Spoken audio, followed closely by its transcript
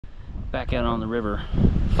Back out on the river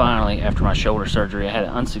finally after my shoulder surgery. I had an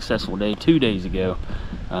unsuccessful day 2 days ago.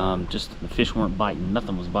 Just the fish weren't biting,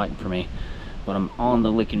 nothing was biting for me. But I'm on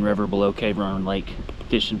the Licking River below Cave Run Lake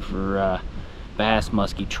fishing for bass,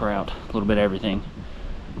 muskie, trout, a little bit of everything.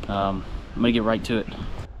 I'm gonna get right to it.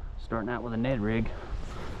 Starting out with a Ned rig.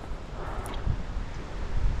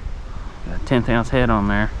 Got a 10th ounce head on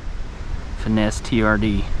there. Finesse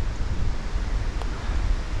TRD.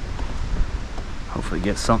 Hopefully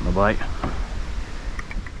get something to bite.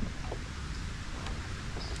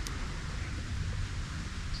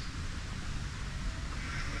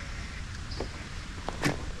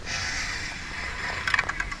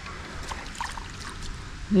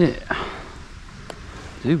 Yeah, I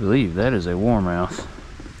do believe that is a warmouth.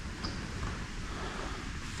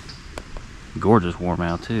 Gorgeous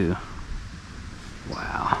warmouth too.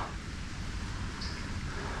 Wow.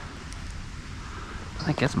 I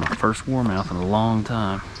think that's my first warmouth in a long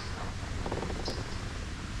time.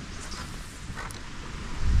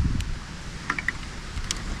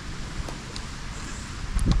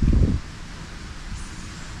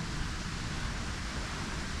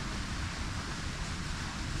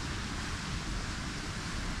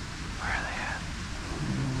 Where are they at?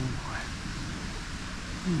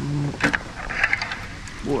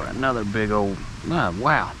 Boy, another big old,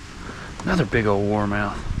 wow, another big old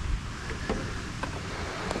warmouth.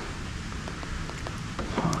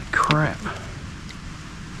 Holy crap.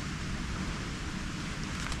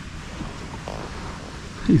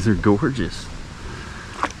 These are gorgeous.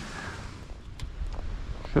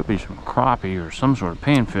 Should be some crappie or some sort of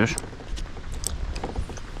panfish.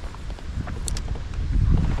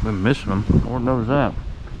 Been missing them, Lord knows that.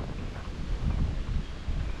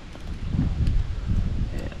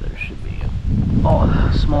 Yeah, there should be a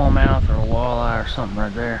smallmouth or a walleye or something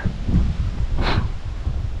right there.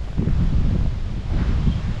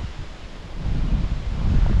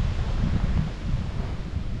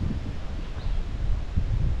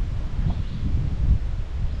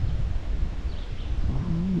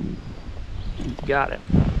 Got it.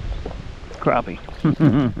 Crappie.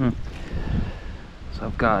 So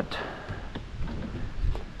I've got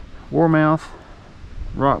warmouth,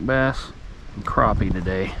 rock bass, and crappie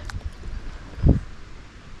today.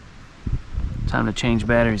 Time to change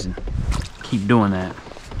batteries and keep doing that.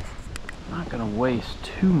 I'm not gonna waste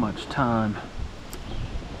too much time.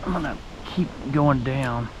 I'm gonna keep going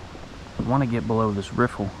down. I want to get below this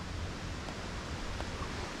riffle.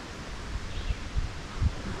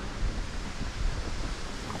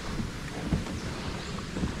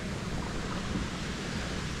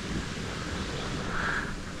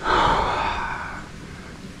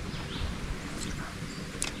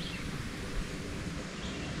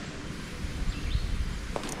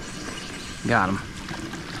 Got him.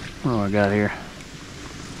 What do I got here?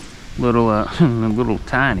 Little, little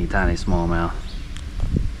tiny smallmouth.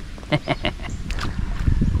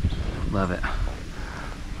 Love it.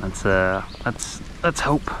 Let's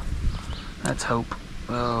hope. Let's hope.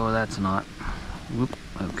 Oh, that's not. Whoop.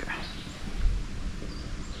 Okay.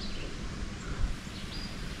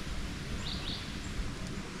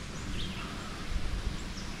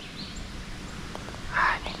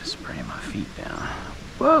 I need to spray my feet down.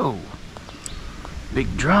 Whoa.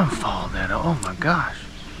 Big drum fall that, oh my gosh.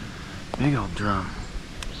 Big old drum.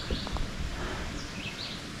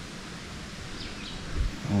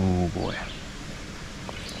 Oh boy.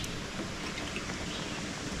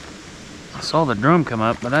 I saw the drum come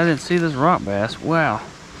up, but I didn't see this rock bass. Wow.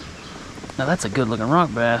 Now that's a good looking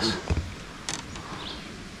rock bass.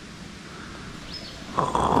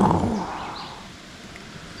 Oh.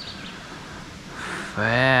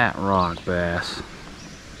 Fat rock bass.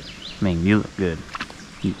 I mean, you look good.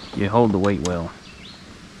 You hold the weight well.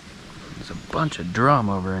 There's a bunch of drum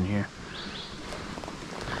over in here.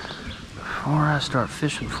 Before I start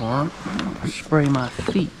fishing for them, I'm gonna spray my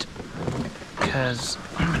feet because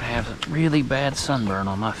I'm gonna have a really bad sunburn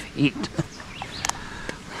on my feet.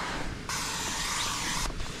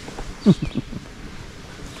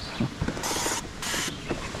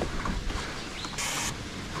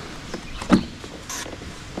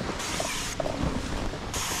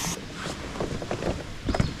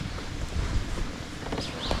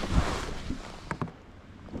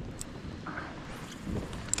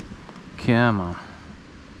 Come on.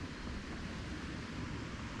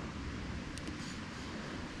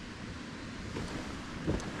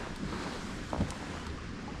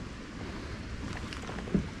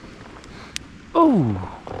 Oh,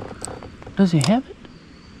 does he have it?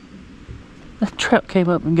 That trout came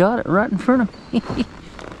up and got it right in front of me.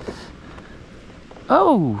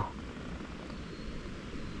 Oh.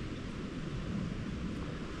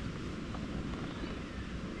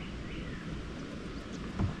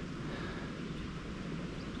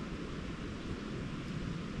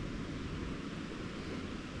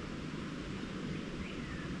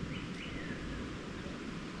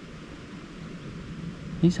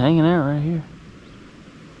 He's hanging out right here.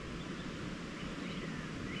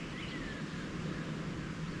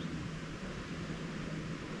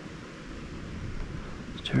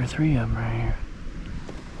 There's 2 or 3 of them right here.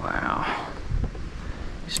 Wow.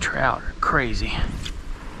 These trout are crazy.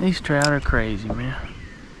 These trout are crazy, man.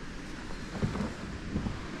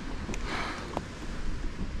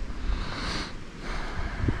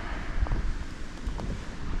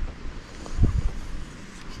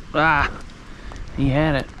 Ah, he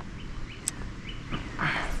had it.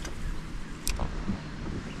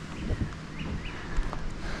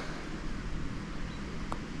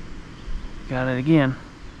 Got it again.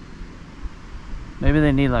 Maybe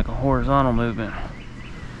they need like a horizontal movement.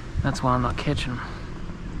 That's why I'm not catching them.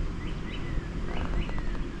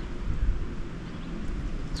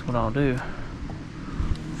 That's what I'll do.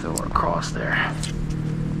 Throw it across there.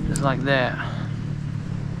 Just like that.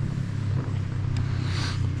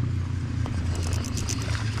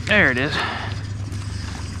 There it is.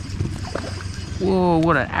 Whoa,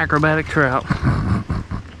 what an acrobatic trout.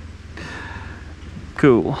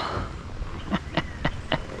 Cool.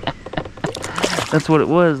 That's what it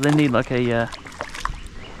was. They need like a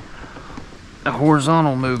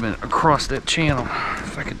horizontal movement across that channel.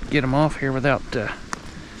 If I could get them off here without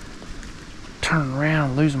turning around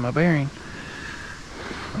and losing my bearing.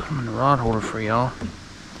 I'm in the rod holder for y'all.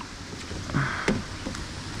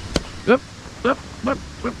 Up,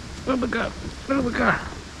 what we got? What do we got?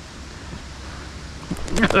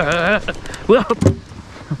 Well,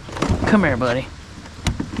 come here, buddy.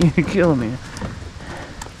 You're killing me.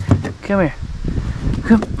 Come here.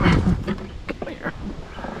 Come here.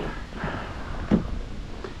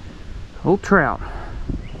 Old trout.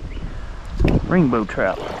 Rainbow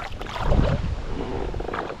trout.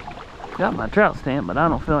 Got my trout stamp, but I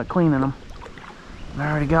don't feel like cleaning them. I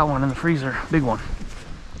already got one in the freezer. Big one.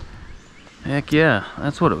 Heck yeah,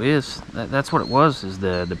 that's what it is. That's what it was, is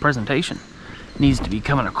the presentation. It needs to be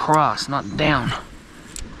coming across, not down.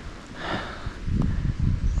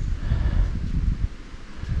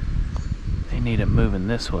 They need it moving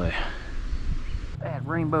this way. Add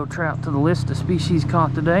rainbow trout to the list of species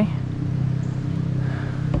caught today.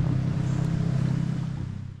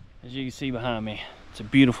 As you can see behind me, it's a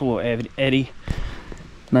beautiful little eddy.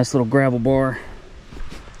 Nice little gravel bar.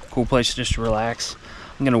 Cool place just to relax.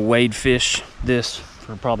 I'm gonna wade fish this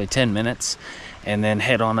for probably 10 minutes and then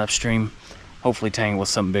head on upstream, hopefully tangle with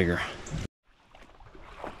something bigger.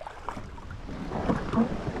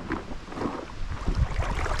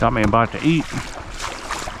 Got me a bite to eat.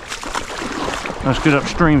 Let's get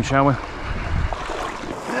upstream, shall we?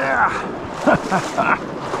 Yeah.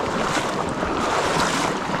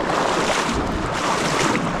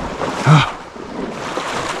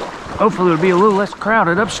 Hopefully it'll be a little less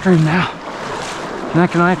crowded upstream now. And I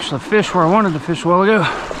can actually fish where I wanted to fish a while ago.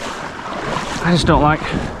 I just don't like,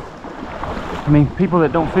 I mean, people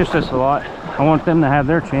that don't fish this a lot, I want them to have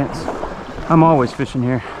their chance. I'm always fishing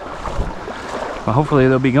here. But hopefully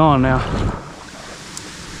they'll be gone now.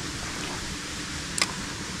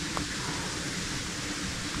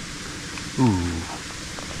 Ooh.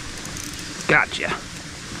 Gotcha.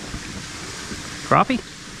 Crappie?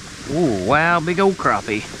 Ooh, wow, big old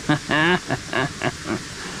crappie.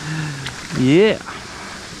 Yeah.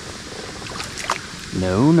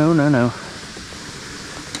 No.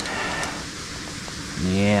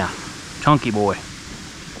 Yeah. Chunky boy.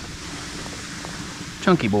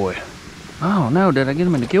 Chunky boy. Oh no, did I get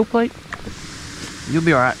him in the gill plate? You'll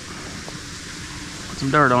be alright. Put some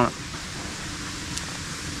dirt on it.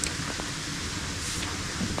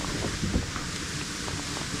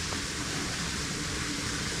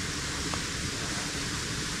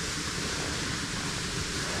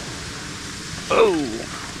 Oh,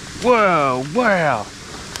 whoa, wow.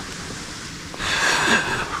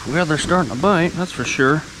 Well, they're starting to bite, that's for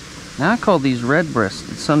sure. Now I call these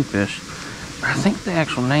red-breasted sunfish. I think the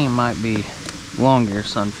actual name might be long-eared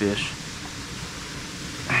sunfish.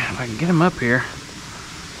 If I can get them up here.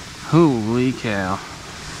 Holy cow.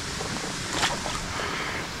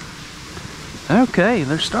 Okay,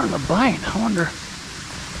 they're starting to bite. I wonder.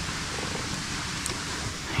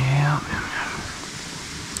 Yeah.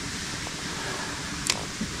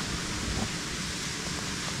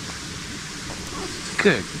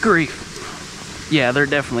 Good grief. Yeah, they're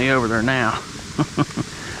definitely over there now.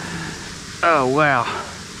 Oh, wow.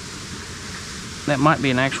 That might be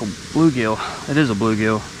an actual bluegill. It is a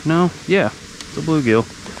bluegill. No? Yeah, it's a bluegill.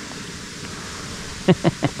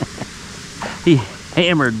 He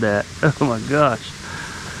hammered that. Oh my gosh.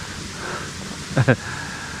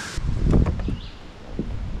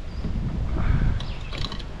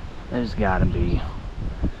 There's gotta be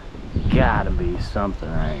gotta be something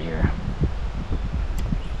right here.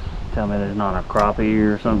 Tell me there's not a crappie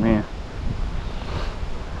or something here.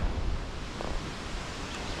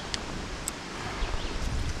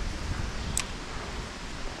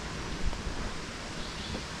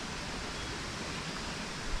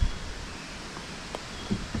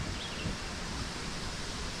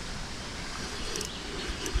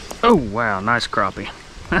 Oh wow, nice crappie.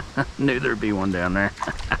 Knew there'd be one down there.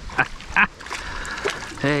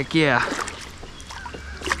 Heck yeah.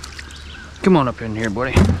 Come on up in here,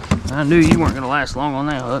 buddy. I knew you weren't gonna last long on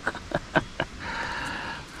that hook.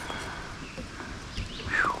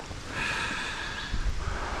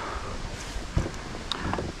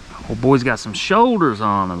 Old boy's got some shoulders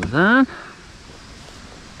on him, son.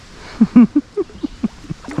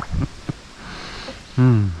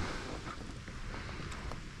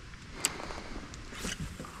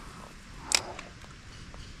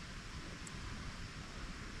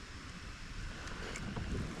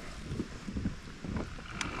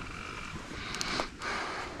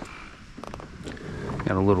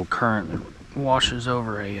 Got a little current that washes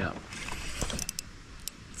over a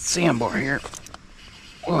sandbar here.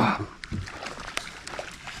 Whoa.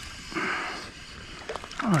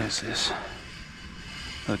 What is this?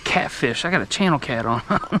 A catfish. I got a channel cat on.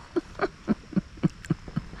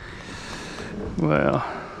 Well,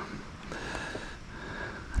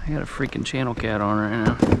 I got a freaking channel cat on right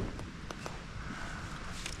now.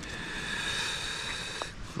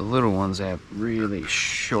 The little ones have really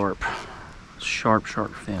sharp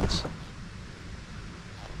fins.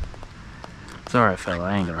 It's alright, fella,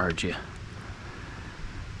 I ain't gonna hurt you.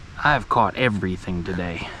 I've caught everything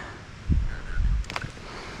today.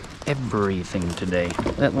 Everything today.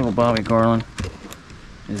 That little bobby garland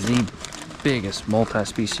is the biggest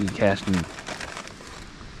multi-species casting.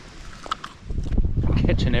 I'm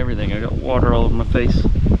catching everything. I got water all over my face.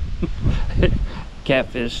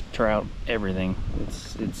 Catfish, trout, everything.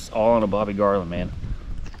 It's all on a bobby garland, man.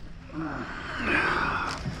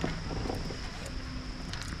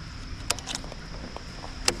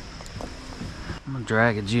 I'm gonna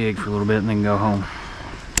drag a jig for a little bit and then go home.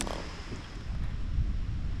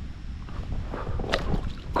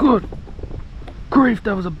 Good grief,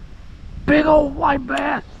 that was a big old white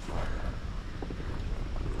bass.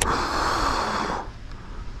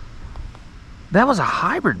 That was a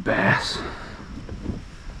hybrid bass.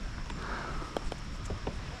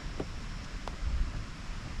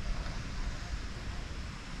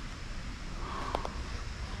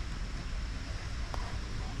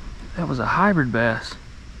 That was a hybrid bass.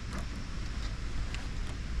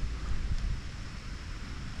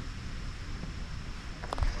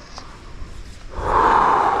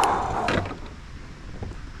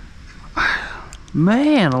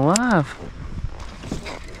 Man alive.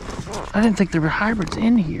 I didn't think there were hybrids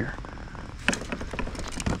in here.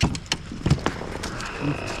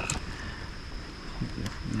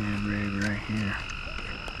 Right here.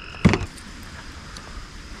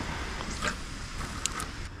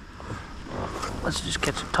 Let's just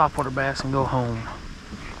catch a topwater bass and go home.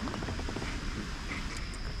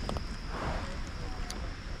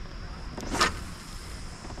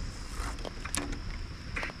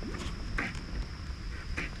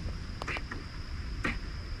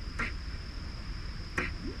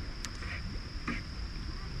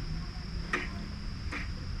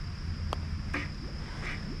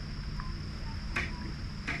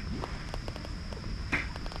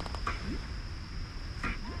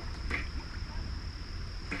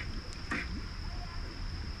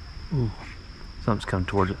 Ooh, something's coming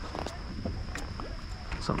towards it.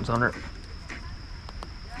 Something's under it.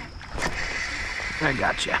 I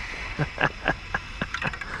gotcha.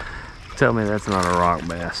 Tell me that's not a rock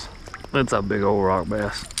bass. That's a big old rock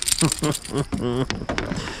bass.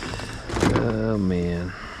 Oh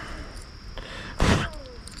man.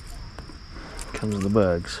 Comes the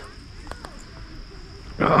bugs.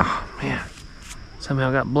 Oh man.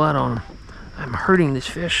 Somehow got blood on them. I'm hurting this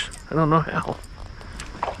fish. I don't know how.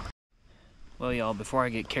 Well, y'all, before I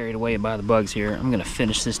get carried away by the bugs here, I'm going to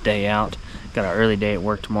finish this day out. Got an early day at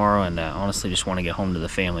work tomorrow, and honestly just want to get home to the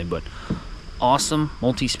family. But awesome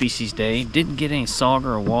multi-species day. Didn't get any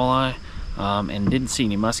sauger or walleye, and didn't see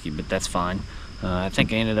any muskie, but that's fine. I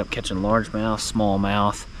think I ended up catching largemouth,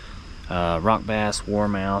 smallmouth, rock bass,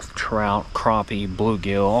 warmouth, trout, crappie,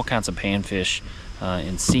 bluegill, all kinds of panfish,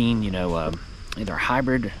 and seen, you know, either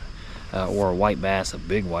hybrid or a white bass, a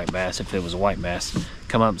big white bass, if it was a white bass,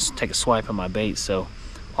 come up and take a swipe of my bait. So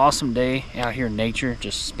awesome day out here in nature,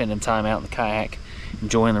 just spending time out in the kayak,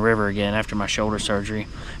 enjoying the river again after my shoulder surgery.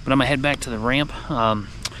 But I'm gonna head back to the ramp.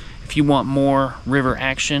 If If you want more river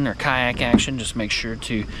action or kayak action, just make sure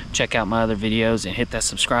to check out my other videos and hit that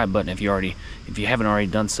subscribe button if you haven't already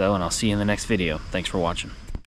done so, and I'll see you in the next video. Thanks for watching.